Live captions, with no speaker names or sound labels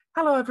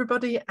Hello,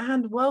 everybody,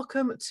 and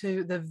welcome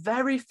to the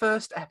very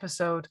first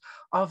episode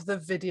of the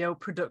Video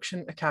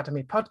Production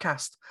Academy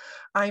podcast.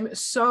 I'm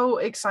so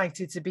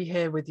excited to be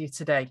here with you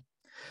today.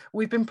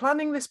 We've been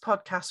planning this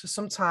podcast for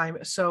some time,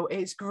 so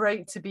it's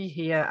great to be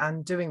here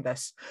and doing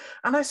this.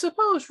 And I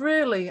suppose,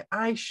 really,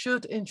 I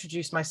should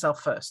introduce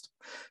myself first.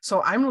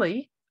 So I'm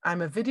Lee.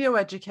 I'm a video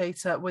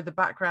educator with a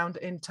background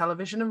in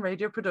television and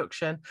radio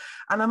production,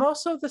 and I'm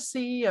also the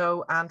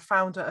CEO and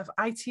founder of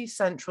IT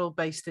Central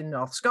based in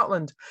North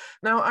Scotland.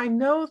 Now, I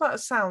know that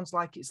sounds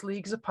like it's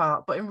leagues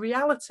apart, but in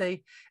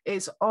reality,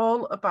 it's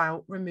all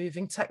about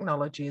removing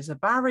technology as a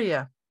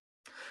barrier.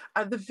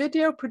 At the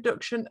Video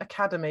Production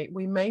Academy,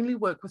 we mainly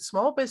work with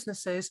small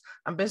businesses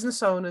and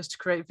business owners to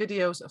create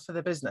videos for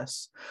the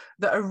business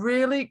that are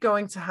really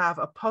going to have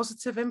a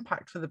positive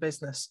impact for the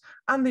business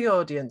and the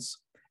audience.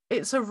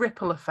 It's a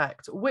ripple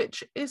effect,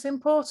 which is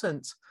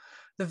important.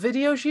 The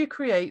videos you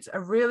create are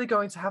really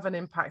going to have an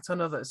impact on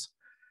others.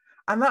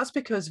 And that's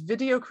because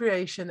video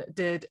creation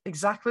did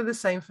exactly the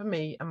same for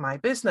me and my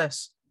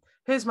business.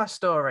 Here's my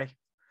story.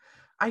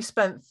 I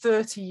spent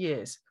 30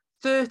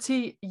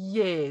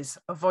 years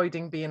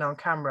avoiding being on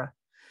camera.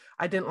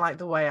 I didn't like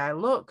the way I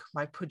look,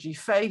 my pudgy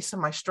face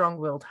and my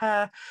strong-willed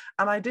hair,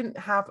 and I didn't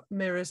have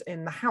mirrors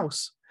in the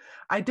house.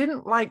 I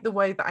didn't like the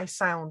way that I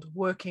sound,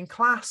 working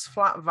class,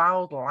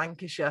 flat-voweled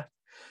Lancashire.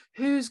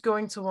 Who's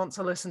going to want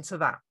to listen to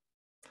that?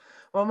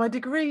 Well, my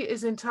degree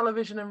is in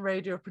television and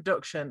radio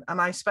production,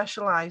 and I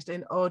specialised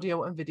in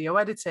audio and video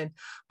editing,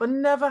 but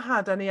never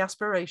had any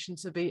aspiration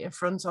to be in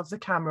front of the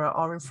camera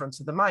or in front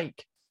of the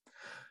mic.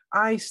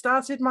 I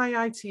started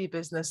my IT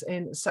business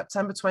in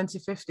September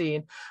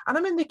 2015, and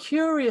I'm in the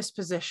curious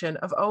position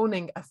of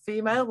owning a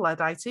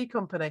female-led IT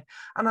company,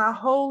 and our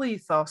whole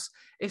ethos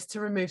is to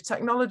remove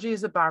technology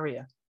as a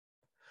barrier.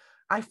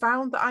 I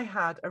found that I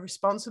had a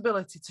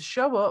responsibility to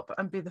show up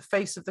and be the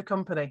face of the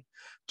company,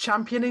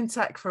 championing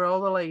tech for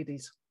all the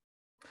ladies.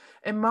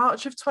 In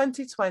March of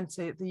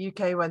 2020, the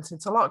UK went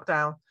into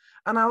lockdown,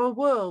 and our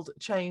world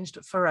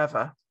changed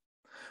forever.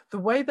 The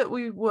way that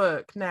we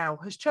work now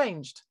has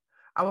changed.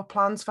 Our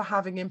plans for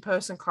having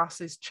in-person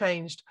classes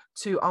changed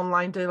to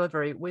online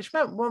delivery, which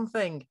meant one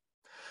thing.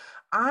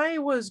 I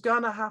was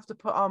gonna have to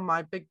put on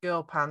my big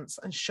girl pants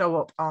and show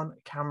up on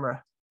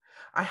camera.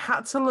 I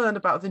had to learn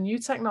about the new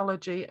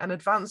technology and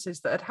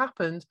advances that had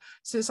happened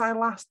since I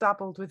last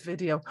dabbled with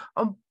video,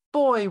 and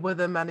boy, were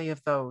there many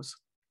of those.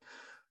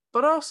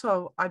 But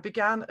also, I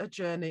began a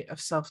journey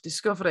of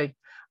self-discovery,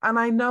 and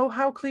I know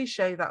how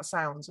cliche that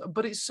sounds,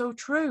 but it's so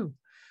true.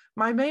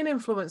 My main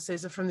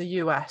influences are from the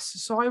US,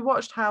 so I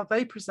watched how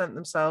they present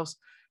themselves,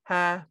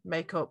 hair,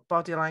 makeup,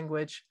 body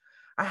language.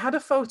 I had a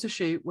photo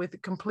shoot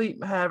with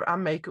complete hair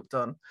and makeup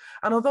done,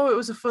 and although it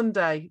was a fun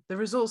day, the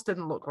results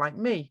didn't look like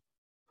me.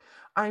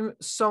 I'm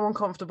so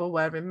uncomfortable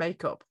wearing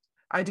makeup.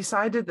 I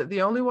decided that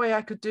the only way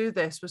I could do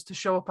this was to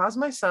show up as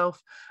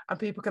myself, and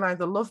people can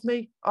either love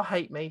me or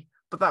hate me,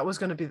 but that was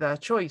going to be their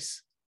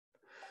choice.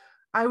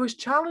 I was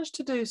challenged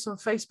to do some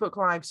Facebook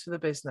Lives for the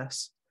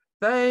business.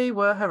 They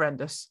were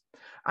horrendous.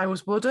 I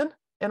was wooden,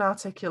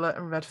 inarticulate,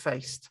 and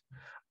red-faced.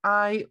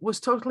 I was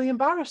totally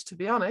embarrassed, to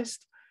be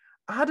honest.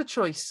 I had a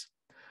choice.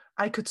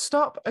 I could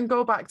stop and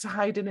go back to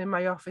hiding in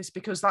my office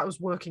because that was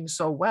working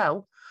so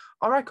well,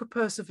 or I could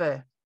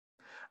persevere.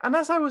 And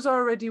as I was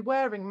already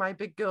wearing my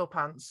big girl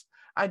pants,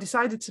 I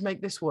decided to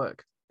make this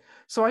work.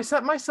 So I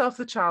set myself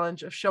the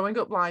challenge of showing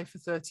up live for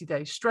 30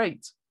 days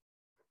straight.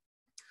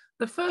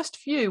 The first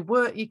few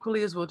were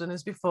equally as wooden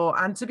as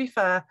before, and to be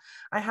fair,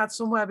 I had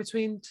somewhere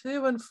between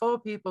 2 and 4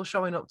 people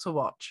showing up to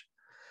watch.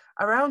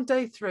 Around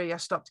day 3, I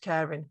stopped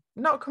caring.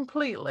 Not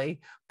completely,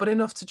 but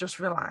enough to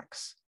just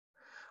relax.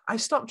 I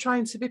stopped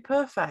trying to be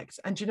perfect,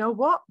 and you know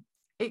what?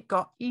 It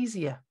got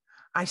easier.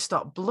 I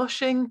stopped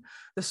blushing,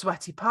 the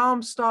sweaty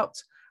palms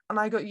stopped, and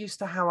I got used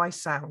to how I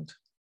sound.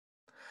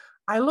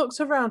 I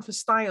looked around for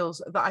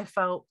styles that I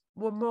felt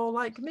were more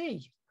like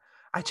me.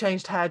 I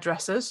changed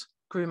hairdressers,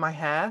 grew my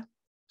hair,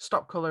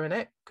 stopped colouring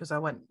it because I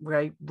went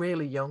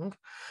really young,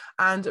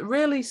 and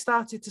really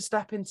started to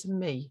step into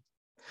me.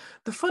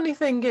 The funny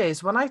thing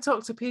is, when I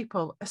talk to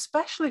people,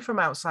 especially from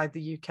outside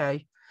the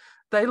UK,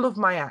 they love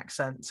my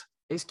accent.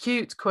 It's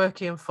cute,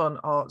 quirky and fun,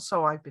 or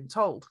so I've been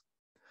told.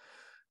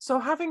 So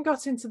having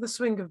got into the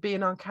swing of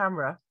being on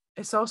camera,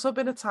 it's also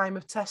been a time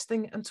of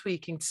testing and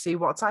tweaking to see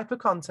what type of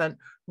content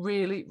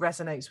really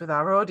resonates with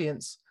our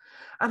audience.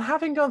 And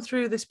having gone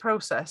through this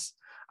process,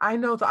 I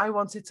know that I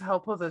wanted to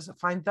help others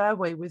find their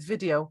way with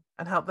video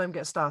and help them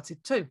get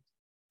started too.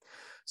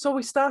 So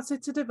we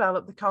started to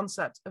develop the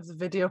concept of the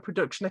Video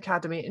Production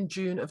Academy in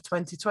June of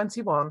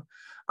 2021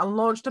 and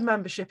launched a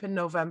membership in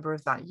November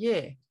of that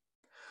year.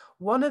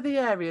 One of the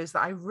areas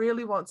that I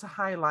really want to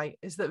highlight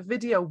is that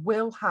video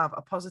will have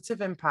a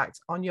positive impact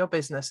on your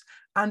business,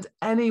 and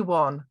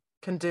anyone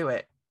can do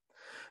it.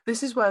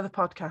 This is where the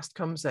podcast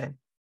comes in.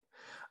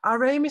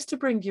 Our aim is to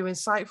bring you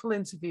insightful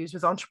interviews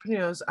with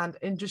entrepreneurs and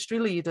industry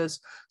leaders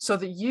so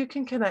that you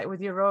can connect with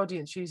your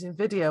audience using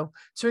video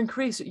to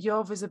increase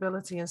your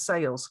visibility and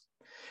sales.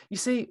 You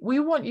see, we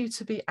want you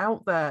to be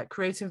out there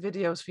creating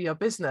videos for your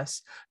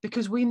business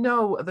because we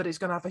know that it's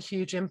going to have a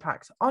huge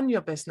impact on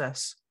your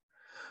business.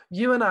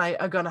 You and I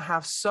are going to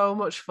have so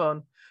much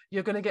fun.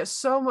 You're going to get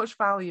so much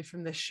value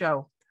from this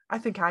show. I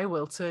think I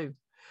will too.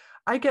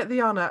 I get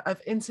the honor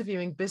of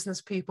interviewing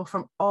business people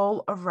from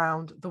all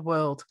around the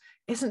world.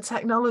 Isn't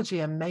technology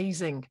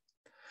amazing?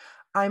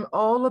 I'm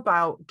all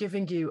about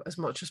giving you as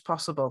much as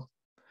possible.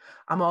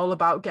 I'm all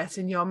about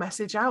getting your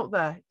message out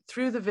there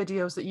through the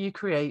videos that you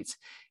create,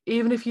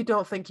 even if you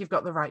don't think you've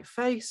got the right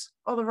face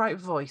or the right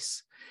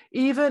voice.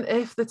 Even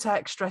if the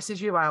tech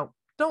stresses you out,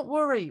 don't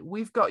worry,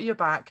 we've got your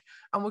back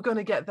and we're going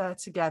to get there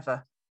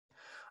together.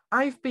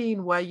 I've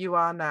been where you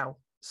are now,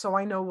 so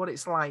I know what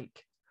it's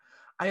like.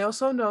 I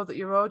also know that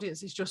your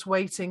audience is just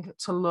waiting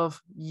to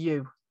love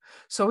you.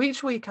 So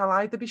each week I'll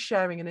either be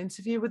sharing an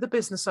interview with a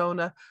business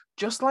owner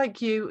just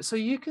like you, so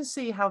you can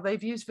see how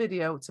they've used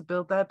video to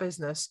build their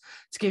business,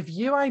 to give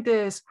you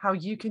ideas how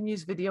you can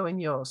use video in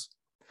yours.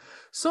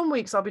 Some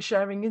weeks I'll be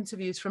sharing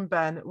interviews from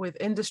Ben with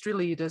industry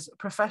leaders,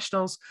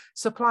 professionals,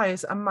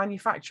 suppliers, and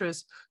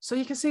manufacturers, so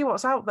you can see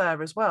what's out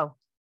there as well.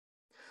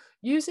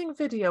 Using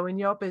video in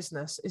your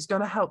business is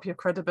going to help your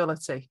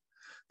credibility,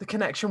 the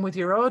connection with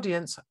your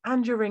audience,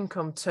 and your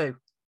income too.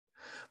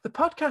 The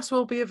podcast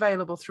will be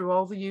available through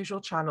all the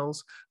usual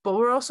channels, but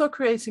we're also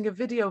creating a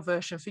video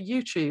version for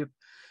YouTube.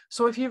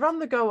 So if you're on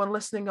the go and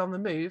listening on the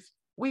move,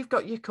 we've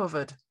got you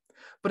covered.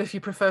 But if you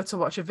prefer to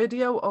watch a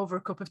video over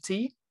a cup of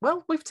tea,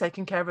 well, we've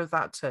taken care of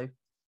that too.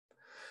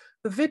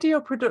 The Video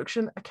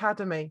Production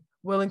Academy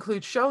will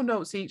include show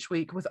notes each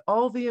week with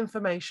all the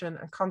information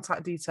and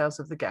contact details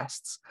of the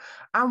guests,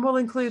 and we'll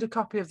include a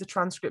copy of the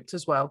transcript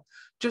as well,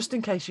 just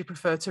in case you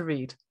prefer to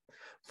read.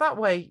 That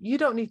way, you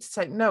don't need to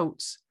take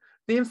notes.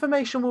 The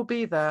information will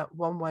be there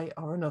one way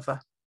or another.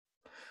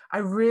 I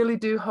really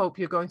do hope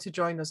you're going to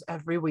join us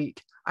every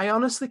week. I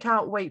honestly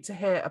can't wait to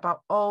hear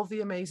about all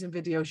the amazing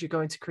videos you're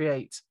going to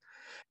create.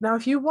 Now,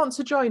 if you want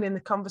to join in the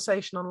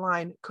conversation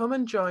online, come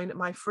and join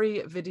my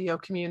free video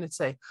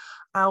community.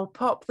 I'll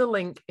pop the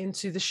link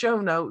into the show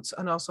notes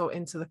and also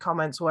into the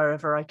comments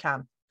wherever I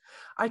can.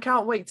 I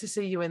can't wait to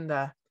see you in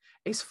there.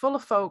 It's full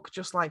of folk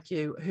just like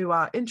you who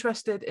are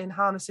interested in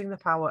harnessing the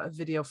power of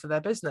video for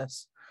their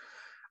business.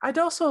 I'd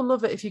also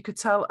love it if you could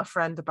tell a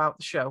friend about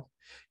the show.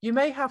 You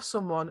may have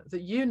someone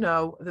that you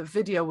know that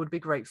video would be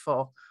great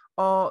for,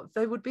 or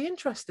they would be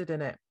interested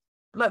in it.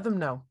 Let them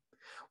know.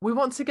 We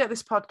want to get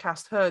this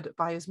podcast heard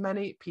by as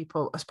many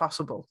people as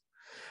possible.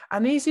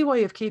 An easy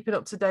way of keeping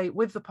up to date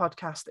with the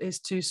podcast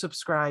is to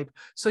subscribe,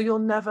 so you'll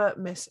never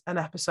miss an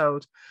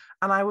episode.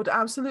 And I would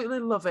absolutely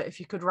love it if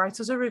you could write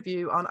us a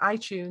review on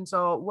iTunes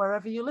or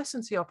wherever you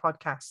listen to your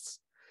podcasts.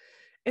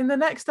 In the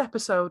next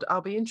episode, I'll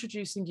be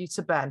introducing you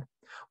to Ben.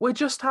 We're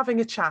just having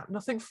a chat,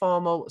 nothing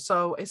formal,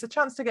 so it's a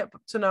chance to get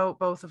to know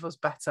both of us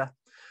better.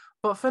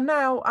 But for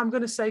now, I'm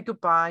going to say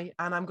goodbye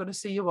and I'm going to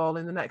see you all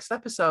in the next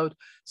episode.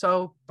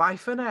 So bye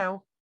for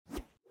now.